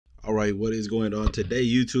All right, what is going on today,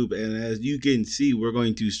 YouTube? And as you can see, we're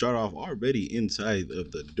going to start off already inside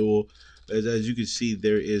of the duel. As you can see,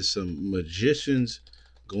 there is some magicians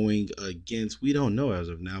going against, we don't know as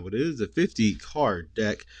of now, but it is a 50 card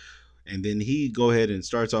deck. And then he go ahead and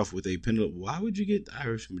starts off with a pendulum. Why would you get the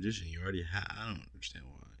Irish magician? You already have. I don't understand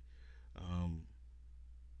why.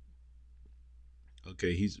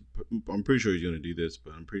 Okay, I'm pretty sure he's gonna do this,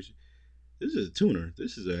 but I'm pretty sure. This is a tuner.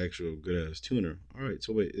 This is an actual good ass tuner. All right,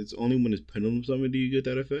 so wait, it's only when it's pendulum summon do you get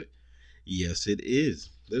that effect? Yes, it is.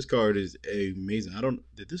 This card is amazing. I don't.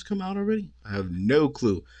 Did this come out already? I have no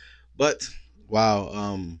clue. But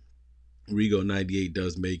wow, Rigo 98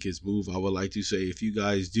 does make his move. I would like to say if you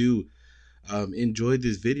guys do enjoy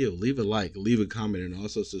this video, leave a like, leave a comment, and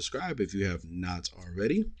also subscribe if you have not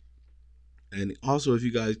already. And also if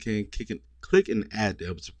you guys can click and add to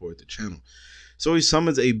help support the channel. So he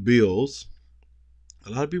summons a Bills. A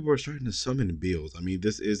lot of people are starting to summon Bills. I mean,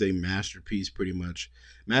 this is a masterpiece pretty much.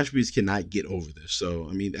 Masterpiece cannot get over this. So,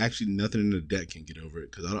 I mean, actually nothing in the deck can get over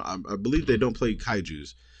it. Because I believe they don't play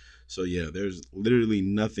Kaijus. So, yeah, there's literally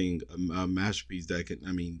nothing a Masterpiece that can,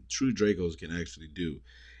 I mean, true Dracos can actually do.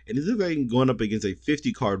 And this is like going up against a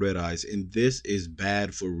 50 card Red Eyes. And this is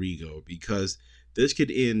bad for Rigo. Because this could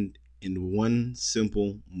end in one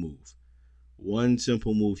simple move. One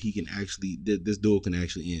simple move he can actually, this duel can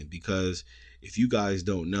actually end. Because if you guys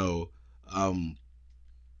don't know,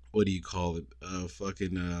 what do you call it?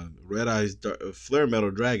 Red Eyes Flare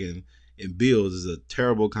Metal Dragon and Bills is a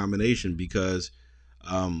terrible combination because,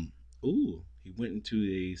 he went into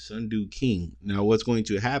a Sundew King. Now, what's going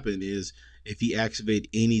to happen is if he activate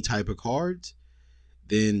any type of cards,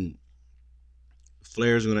 then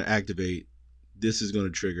Flare is going to activate. This is going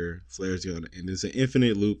to trigger. Flare's going to, and it's an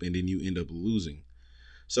infinite loop, and then you end up losing.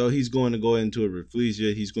 So he's going to go into a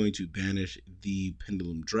Reflesia. He's going to banish the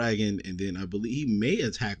Pendulum Dragon, and then I believe he may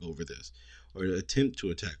attack over this, or attempt to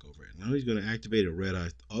attack over it. Now he's going to activate a Red Eye.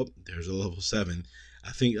 Oh, there's a level 7. I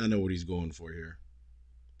think I know what he's going for here.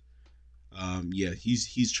 Yeah,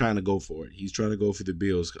 he's trying to go for it. He's trying to go for the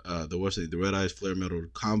Bills, the Red Eyes Flare Metal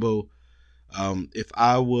combo. If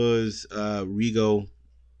I was Rigo,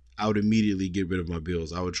 I would immediately get rid of my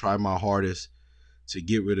Bills. I would try my hardest to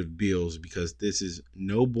get rid of Bills because this is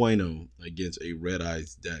no bueno against a Red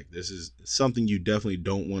Eyes deck. This is something you definitely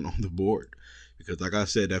don't want on the board because, like I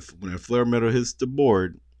said, that when a Flare Metal hits the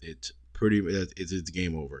board, it's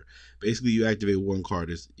game over. Basically, you activate one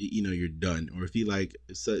card, you're done. Or if he like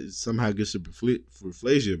somehow gets a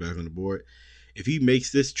Reflesia back on the board, if he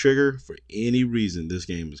makes this trigger for any reason, this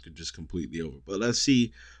game is just completely over. But let's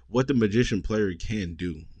see what the Magician player can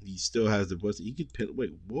do. He still has the bust. He can pin.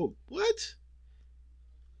 Wait, whoa, what?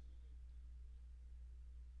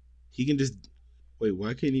 He can just wait.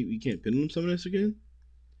 Why can't he? We can't pendulum summon this again.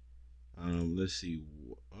 Let's see.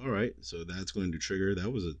 All right, so that's going to trigger.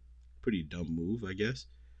 That was a pretty dumb move, I guess.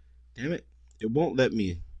 Damn it! It won't let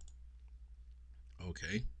me.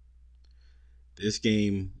 Okay. This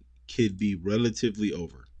game could be relatively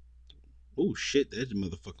over. Oh shit! That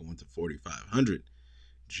motherfucker went to 4,500.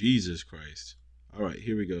 Jesus Christ! All right,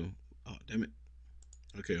 here we go. Oh damn it!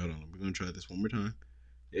 Okay, hold on. We're gonna try this one more time.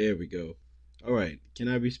 There we go. All right, can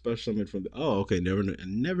I be special summoned from the? Oh, okay. I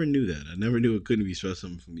never knew that. I never knew it couldn't be special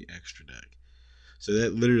summoned from the extra deck. So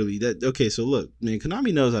that literally okay. So look, man,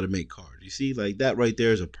 Konami knows how to make cards. You see, like that right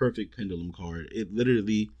there is a perfect pendulum card. It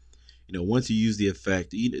literally, once you use the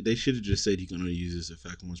effect, they should have just said you can only use this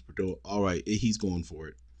effect once per duel. All right, he's going for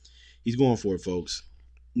it. He's going for it, folks.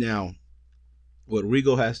 Now, what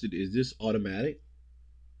Rigo has to do is this automatic.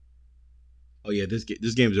 Oh yeah, this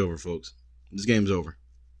game's over, folks. This game's over.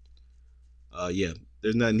 Yeah,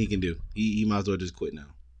 there's nothing he can do. He might as well just quit now.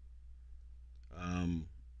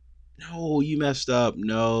 No, you messed up.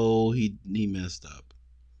 No, he messed up.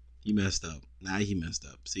 He messed up. Nah, he messed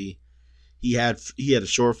up. See, he had a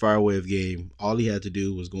surefire way of game. All he had to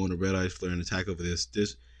do was go into Red Eyes Flare and attack over this.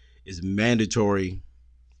 This is mandatory,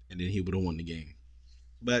 and then he would have won the game.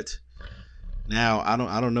 But now I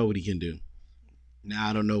don't know what he can do. Now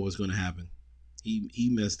I don't know what's going to happen. He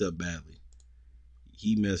messed up badly.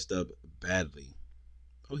 He messed up badly.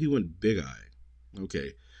 Oh, he went Big Eye.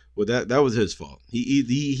 Okay, well that was his fault. He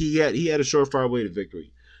had a surefire way to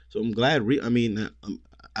victory. So I'm glad.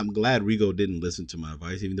 I'm glad Rigo didn't listen to my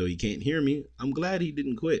advice, even though he can't hear me. I'm glad he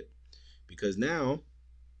didn't quit because now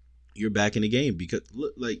you're back in the game. Because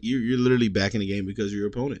like you're literally back in the game because of your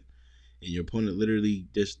opponent, and your opponent literally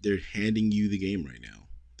they're handing you the game right now.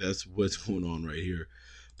 That's what's going on right here.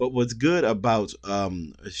 But what's good about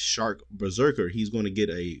Shark Berserker, he's going to get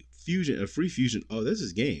a free fusion. Oh, this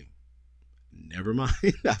is game. Never mind.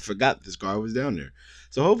 I forgot this card was down there.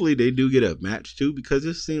 So hopefully they do get a match 2 because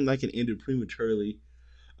this seemed like it ended prematurely.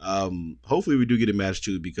 Hopefully we do get a match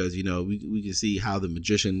 2 because, you know, we can see how the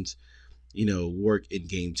magicians, you know, work in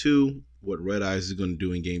game 2, what Red Eyes is going to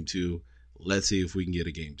do in game 2. Let's see if we can get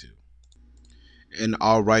a game 2. And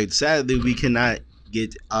all right, sadly we cannot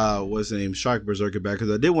get what's the name, Shark Berserker back,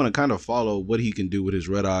 because I did want to kind of follow what he can do with his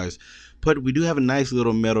Red Eyes. But we do have a nice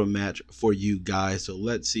little metal match for you guys. So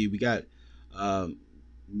let's see. We got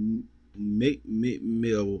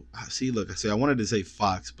see, look, I say I wanted to say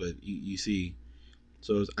Fox, but you see,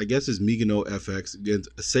 so I guess it's Migano FX against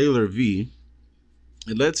Sailor V.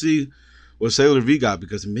 And let's see what Sailor V got,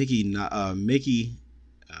 because Mickey no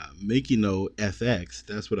FX.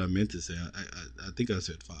 That's what I meant to say. I think I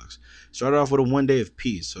said Fox. Started off with a 1 day of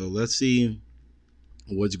peace. So let's see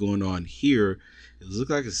what's going on here. It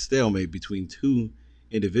looks like a stalemate between two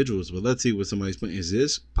individuals, but let's see what somebody's playing.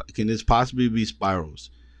 Can this possibly be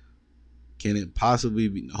Spirals? Can it possibly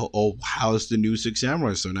be? Oh wow, it's the new Six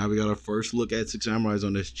Samurai. So now we got our first look at Six Samurais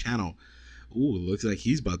on this channel. Ooh, it looks like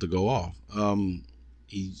he's about to go off.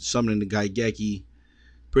 He's summoning the Gaigeki.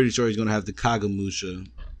 Pretty sure he's gonna have the Kagamusha.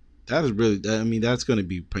 That is really, I mean, that's gonna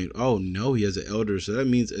be painful. Oh no, he has an Elder, so that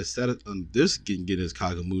means instead of this can get his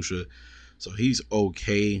Kagamusha, so he's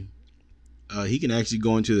okay. He can actually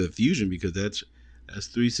go into the fusion because that's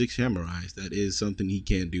 3 Six Samurais. That is something he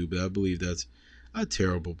can't do, but I believe that's a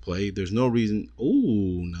terrible play. There's no reason.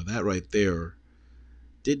 Oh, now that right there,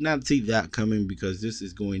 did not see that coming, because this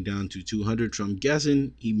is going down to 200. So I'm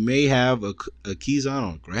guessing he may have a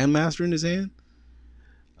Kizan or a Grandmaster in his hand.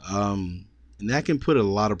 And that can put a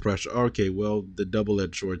lot of pressure. Okay, well, the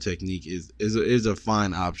double-edged sword technique is a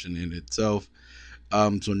fine option in itself.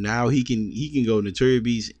 So now he can go Naturia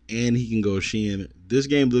Beast and he can go Shin. This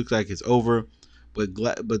game looks like it's over, but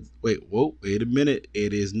wait a minute,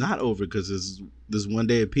 it is not over, because this 1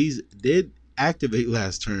 day of peace did activate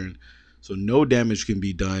last turn, so no damage can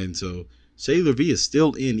be done. So Sailor V is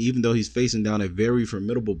still in, even though he's facing down a very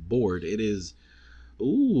formidable board. It is,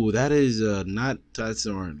 ooh, that is not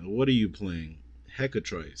Tatsuran. What are you playing?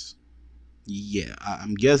 Hecatrice. Yeah,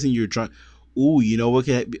 I'm guessing you're trying. Ooh, you know what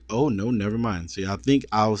can be? Oh no, never mind. See, I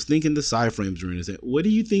was thinking the side frames were in his head. What do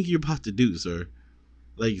you think you're about to do, sir?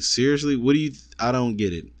 Like seriously, what do you? I don't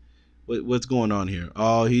get it. What's going on here?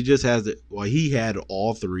 Oh, he just has it. Well, he had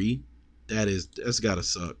all 3. That's gotta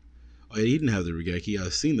suck. Oh, he didn't have the Regeki.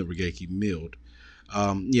 I've seen the Regeki milled.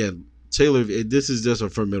 Yeah, Taylor. This is just a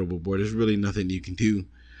formidable board. There's really nothing you can do.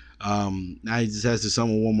 Now he just has to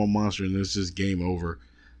summon one more monster, and it's just game over.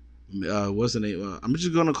 What's the name? I'm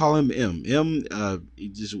just gonna call him M. He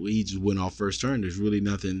just went off first turn. There's really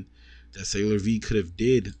nothing that Sailor V could have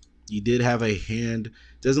did. He did have a hand.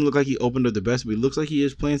 Doesn't look like he opened up the best, but it looks like he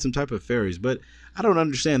is playing some type of fairies. But I don't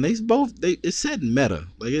understand. It said meta.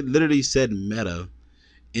 Like it literally said meta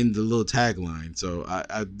in the little tagline. So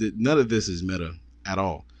none of this is meta at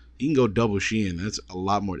all. He can go double Shin. That's a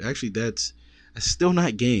lot more. Actually, that's still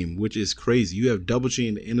not game, which is crazy. You have double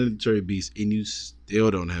Shin and a Naturia Beast, and you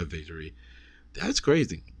still don't have victory. That's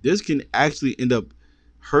crazy. This can actually end up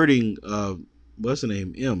hurting what's the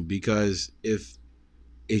name, M, because if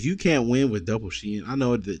you can't win with double Shin, I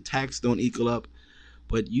know the attacks don't equal up,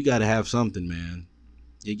 but you gotta have something, man.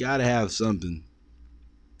 You gotta have something.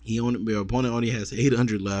 Your opponent only has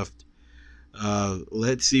 800 left.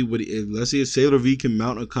 Let's see if Sailor V can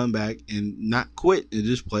mount a comeback and not quit and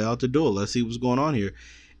just play out the duel. Let's see what's going on here.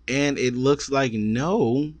 And it looks like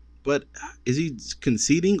no, but is he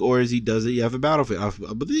conceding, or does he have a battle fader?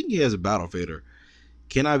 I believe he has a battle fader.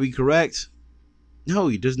 Can I be correct? No,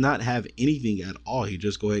 he does not have anything at all. He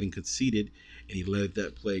just go ahead and conceded, and he let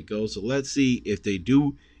that play go. So let's see if they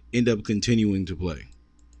do end up continuing to play.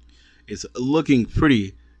 It's looking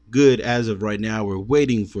pretty good as of right now. We're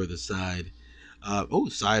waiting for the side.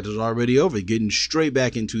 Side is already over. Getting straight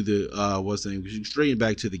back into the straight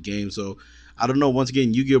back to the game. So I don't know. Once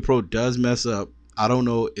again, YGOpro does mess up. I don't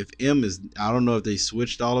know if I don't know if they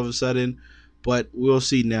switched all of a sudden, but we'll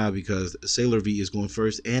see now, because Sailor V is going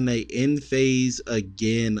first and they end phase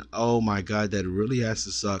again. Oh my god, that really has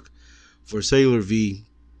to suck for Sailor V.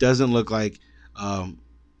 Doesn't look like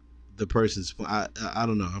the person's. I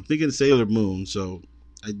don't know. I'm thinking Sailor Moon, so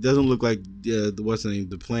it doesn't look like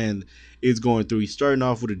the plan is going through. He's starting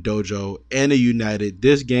off with a dojo and a United.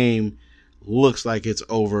 This game looks like it's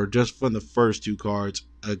over just from the first 2 cards.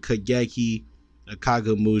 A Kageki, a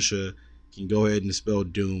Kagamusha can go ahead and spell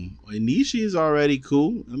doom. Inishi is already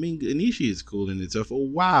cool. I mean, Inishi is cool in itself. Oh,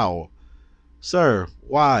 wow, sir,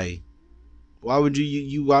 why would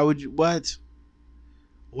you what?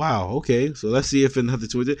 Wow. Okay. So let's see if another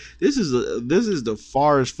twin. This is the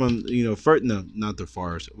farthest from no, not the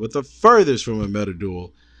farthest, but the furthest from a meta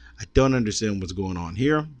duel. I don't understand what's going on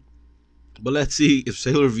here. But let's see if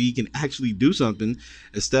Sailor V can actually do something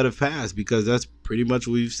instead of pass, because that's pretty much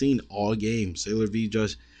what we've seen all game. Sailor V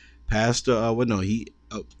just passed. What? No, he.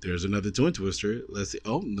 Oh, there's another Twin Twister. Let's see.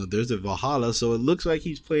 Oh no, there's a Valhalla. So it looks like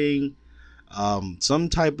he's playing some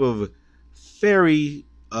type of fairy.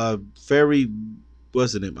 Fairy.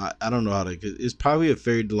 What's the name? I don't know how to. It's probably a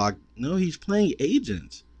fairy lock. No, he's playing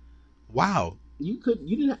agents. Wow. You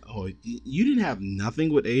didn't. Oh, you didn't have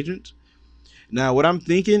nothing with agents. Now, what I'm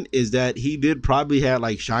thinking is that he did probably have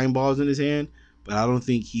like shine balls in his hand, but I don't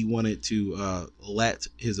think he wanted to let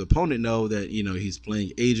his opponent know that he's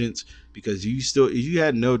playing agents, because you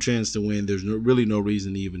had no chance to win. There's really no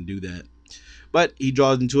reason to even do that. But he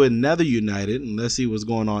draws into another United, and let's see what's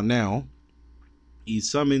going on now. He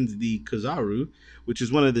summons the Kazaru, which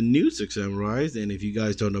is one of the new Six Samurais, and if you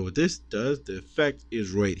guys don't know what this does, the effect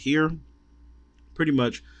is right here. Pretty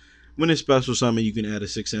much, when it's special summon, you can add a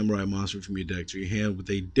Six Samurai monster from your deck to your hand with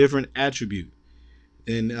a different attribute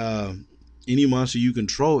than any monster you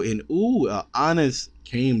control. And Honest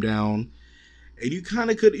came down, and you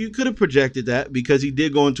could have projected that, because he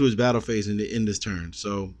did go into his battle phase in this turn.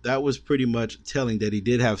 So that was pretty much telling that he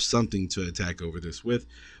did have something to attack over this with.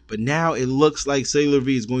 But now it looks like Sailor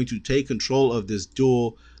V is going to take control of this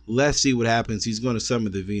duel. Let's see what happens. He's going to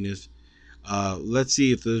summon the Venus. Let's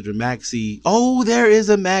see if there's a Maxi. Oh, there is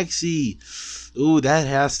a Maxi. Ooh, that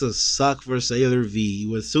has to suck for Sailor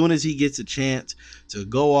V. As soon as he gets a chance to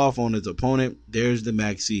go off on his opponent, there's the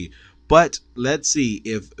Maxi. But let's see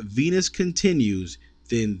if Venus continues,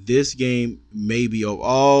 then this game may be over.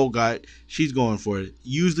 Oh God, she's going for it.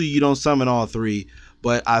 Usually you don't summon all three,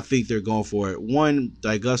 but I think they're going for it. 1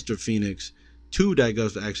 Daiguster Phoenix, 2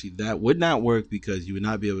 Daigusto. Actually, that would not work because you would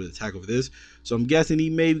not be able to attack over this. So I'm guessing he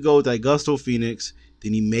may go Daigusto Phoenix,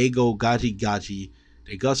 then he may go Gachi Gachi.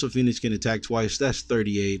 Daigusto Phoenix can attack twice. That's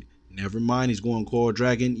 38. Never mind, he's going Coral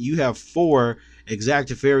Dragon. You have 4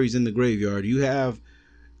 Exacta Fairies in the graveyard. You have,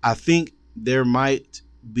 I think there might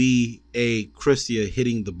be a Christia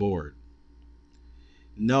hitting the board.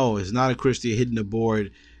 No, it's not a Christia hitting the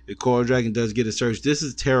board. The Coral Dragon does get a search. This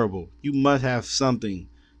is terrible. You must have something.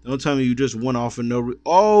 Don't tell me you just went off for no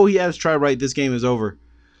Oh, he has tried right. This game is over.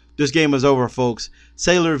 This game is over, folks.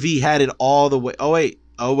 Sailor V had it all the way. Oh, wait.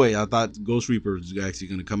 I thought Ghost Reaper was actually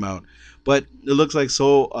going to come out. But it looks like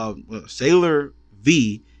Sailor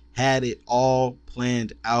V had it all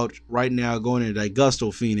planned out right now, going into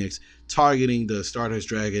Daigusto Phoenix, targeting the Stardust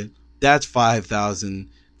Dragon. That's 5,000.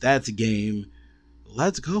 That's a game.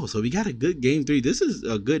 Let's go. So we got a good game 3. This is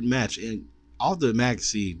a good match. And all the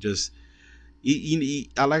Maxi just...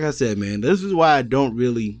 like I said, man, this is why I don't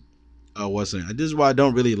really this is why I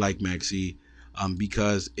don't really like Maxi,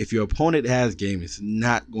 because if your opponent has game, it's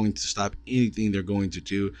not going to stop anything they're going to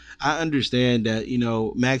do. I understand that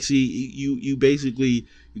Maxi, you basically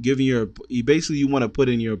you want to put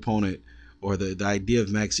in your opponent, or the idea of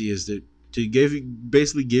Maxi is that to give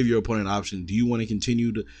your opponent an option. Do you want to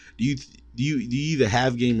continue to do you either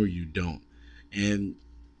have game or you don't? And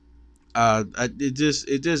it just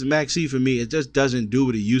Maxi for me, it just doesn't do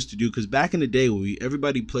what it used to do. Because back in the day when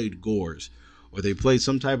everybody played Gores, or they played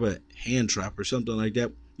some type of hand trap or something like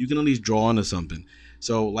that, you can at least draw into something.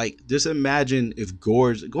 So like, just imagine if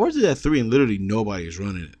Gores is at 3 and literally nobody is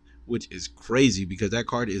running it, which is crazy because that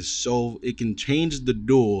card is it can change the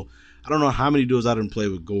duel. I don't know how many duels I didn't play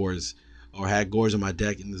with Gores or had Gores in my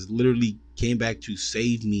deck, and this literally came back to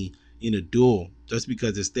save me in a duel just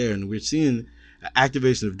because it's there. And we're seeing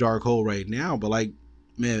activation of Dark Hole right now, but like,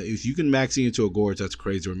 man, if you can Maxi into a Gorge, that's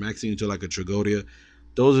crazy. Or Maxi into like a Tragodia,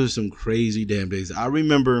 those are some crazy damn days. I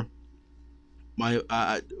remember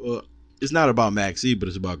it's not about Maxi, but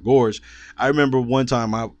it's about Gorge. I remember one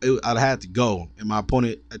time I had to go, and my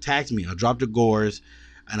opponent attacked me. I dropped a Gorge,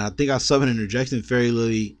 and I think I summoned an Rejection Fairy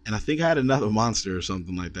Lily, and I think I had another monster or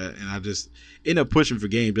something like that, and I just ended up pushing for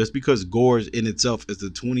game just because Gorge in itself is the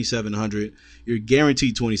 2,700. You're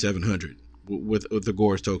guaranteed 2,700. With the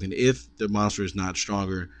Gorge token, if the monster is not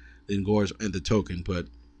stronger than Gorge and the token. But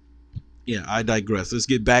yeah, I digress. Let's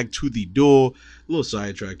get back to the duel. A little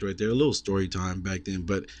sidetracked right there, a little story time back then.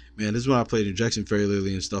 But man, this is when I played Injection Fairy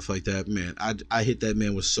Lily and stuff like that. Man, I hit that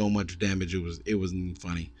man with so much damage, it wasn't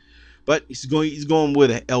funny. But he's going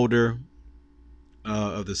with an Elder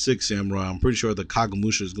of the Six Samurai. I'm pretty sure the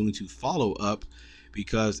Kagemusha is going to follow up,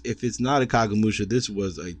 because if it's not a Kagemusha, this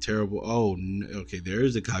was a terrible... Oh, okay, there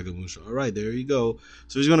is a Kagemusha. All right, there you go.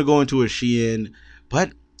 So he's going to go into a Shien.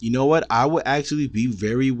 But you know what? I would actually be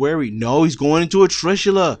very wary. No, he's going into a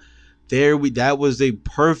Trishula. That was a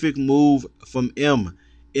perfect move from M.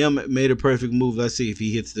 M made a perfect move. Let's see if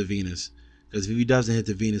he hits the Venus. Because if he doesn't hit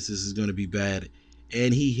the Venus, this is going to be bad.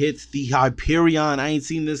 And he hits the Hyperion. I ain't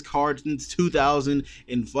seen this card since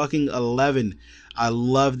 2011. I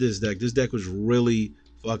love this deck. This deck was really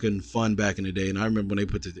fucking fun back in the day. And I remember when they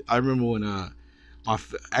put I remember when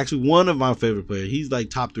actually one of my favorite players, he's like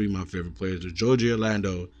top 3 of my favorite players, is Georgie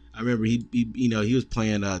Orlando. I remember he he was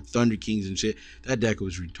playing Thunder Kings and shit. That deck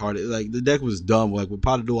was retarded. Like, the deck was dumb, like with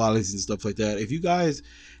Pot of Dualis and stuff like that. If you guys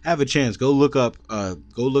have a chance, go look up,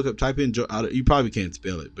 type in, you probably can't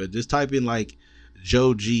spell it, but just type in like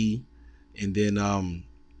Joe G and then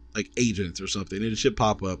like agents or something, and it should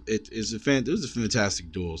pop up. It was a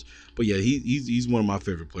fantastic duels. But yeah, he's one of my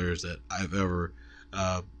favorite players that I've ever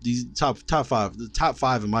these top 5, the top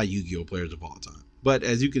 5 of my Yu-Gi-Oh players of all time. But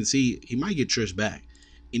as you can see, he might get Trish back.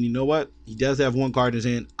 And you know what? He does have one card in his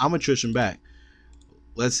hand. I'm gonna Trish him back.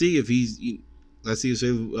 Let's see if Sailor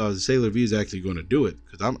V is actually going to do it.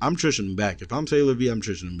 Because I'm Trishing him back. If I'm Sailor V, I'm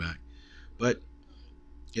Trishing him back. But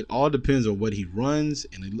it all depends on what he runs.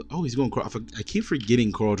 And he's going. I keep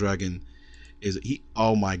forgetting Coral Dragon is he.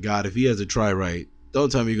 Oh my God! If he has a try right, don't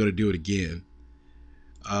tell me you're going to do it again.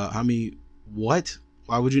 What?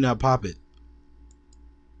 Why would you not pop it?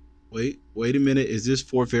 Wait a minute. Is this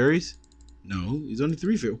 4 fairies? No, he's only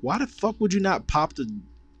 3 fairies. Why the fuck would you not pop the...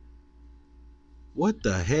 What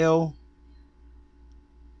the hell?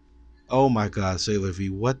 Oh my God, Sailor V.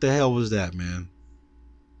 What the hell was that, man?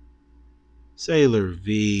 Sailor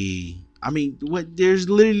V. I mean, what? There's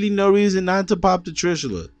literally no reason not to pop the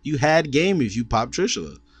Trishula. You had game if you popped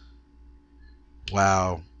Trishula.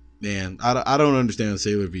 Wow. Man, I don't understand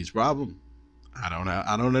Sailor V's problem. I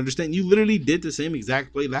don't understand. You literally did the same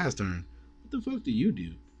exact play last turn. What the fuck do you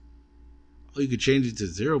do? Oh, you could change it to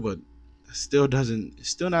 0, but it still doesn't. It's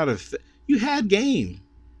still not a. You had game.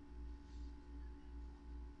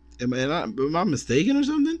 Am I mistaken or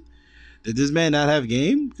something? Did this man not have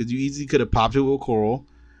game? Because you easily could have popped it with Coral.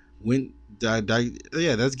 Yeah,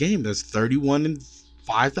 that's game. That's 31 and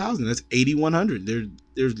 5,000. That's 8,100.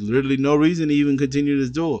 There's literally no reason to even continue this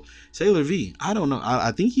duel. Sailor V, I don't know.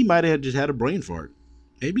 I think he might have just had a brain fart.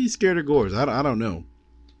 Maybe he's scared of Gores. I don't know.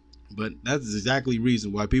 But that's exactly the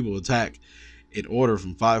reason why people attack in order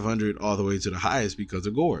from 500 all the way to the highest, because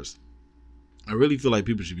of Gores. I really feel like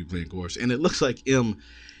people should be playing Gores. And it looks like M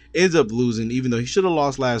ends up losing, even though he should have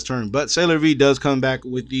lost last turn. But Sailor V does come back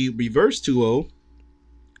with the reverse 2-0.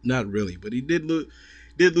 Not really, but he did lose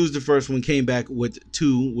the first one, came back with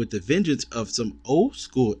 2 with the vengeance of some old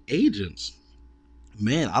school agents.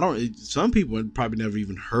 Man, some people have probably never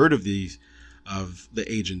even heard of these, of the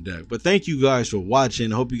agent deck. But thank you guys for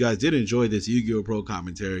watching. I hope you guys did enjoy this Yu-Gi-Oh! Pro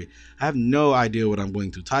commentary. I have no idea what I'm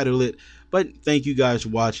going to title it, but thank you guys for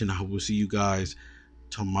watching. I will see you guys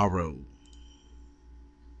tomorrow.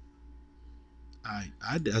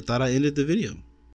 I thought I ended the video.